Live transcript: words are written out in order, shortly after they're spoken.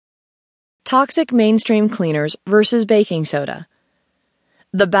Toxic mainstream cleaners versus baking soda.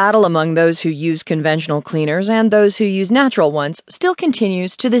 The battle among those who use conventional cleaners and those who use natural ones still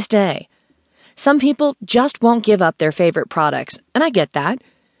continues to this day. Some people just won't give up their favorite products, and I get that.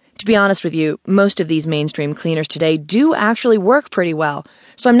 To be honest with you, most of these mainstream cleaners today do actually work pretty well,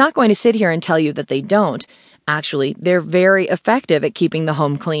 so I'm not going to sit here and tell you that they don't. Actually, they're very effective at keeping the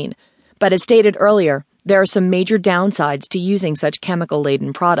home clean. But as stated earlier, there are some major downsides to using such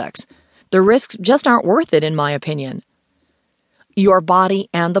chemical-laden products. The risks just aren't worth it, in my opinion. Your body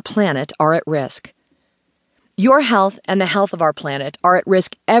and the planet are at risk. Your health and the health of our planet are at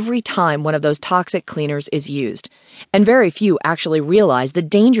risk every time one of those toxic cleaners is used, and very few actually realize the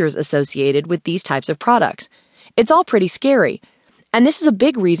dangers associated with these types of products. It's all pretty scary, and this is a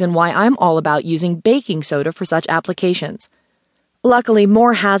big reason why I'm all about using baking soda for such applications. Luckily,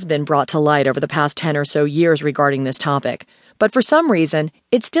 more has been brought to light over the past 10 or so years regarding this topic, but for some reason,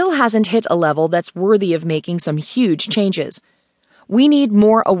 it still hasn't hit a level that's worthy of making some huge changes. We need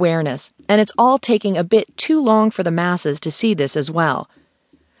more awareness, and it's all taking a bit too long for the masses to see this as well.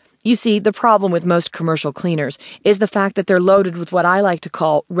 You see, the problem with most commercial cleaners is the fact that they're loaded with what I like to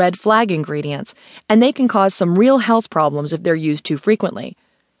call red flag ingredients, and they can cause some real health problems if they're used too frequently.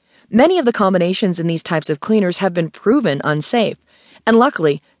 Many of the combinations in these types of cleaners have been proven unsafe, and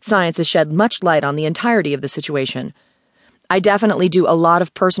luckily, science has shed much light on the entirety of the situation. I definitely do a lot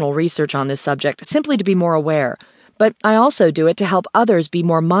of personal research on this subject simply to be more aware, but I also do it to help others be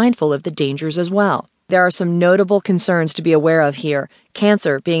more mindful of the dangers as well. There are some notable concerns to be aware of here,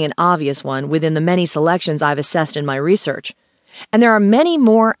 cancer being an obvious one within the many selections I've assessed in my research. And there are many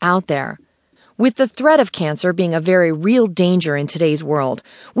more out there. With the threat of cancer being a very real danger in today's world,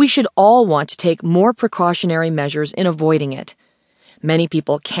 we should all want to take more precautionary measures in avoiding it. Many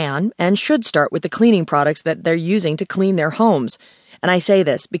people can and should start with the cleaning products that they're using to clean their homes. And I say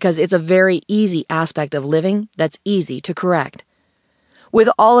this because it's a very easy aspect of living that's easy to correct. With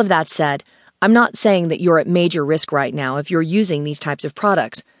all of that said, I'm not saying that you're at major risk right now if you're using these types of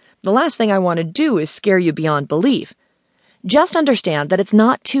products. The last thing I want to do is scare you beyond belief. Just understand that it's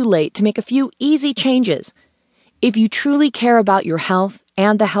not too late to make a few easy changes. If you truly care about your health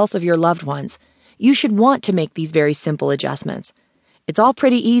and the health of your loved ones, you should want to make these very simple adjustments. It's all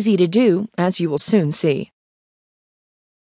pretty easy to do, as you will soon see.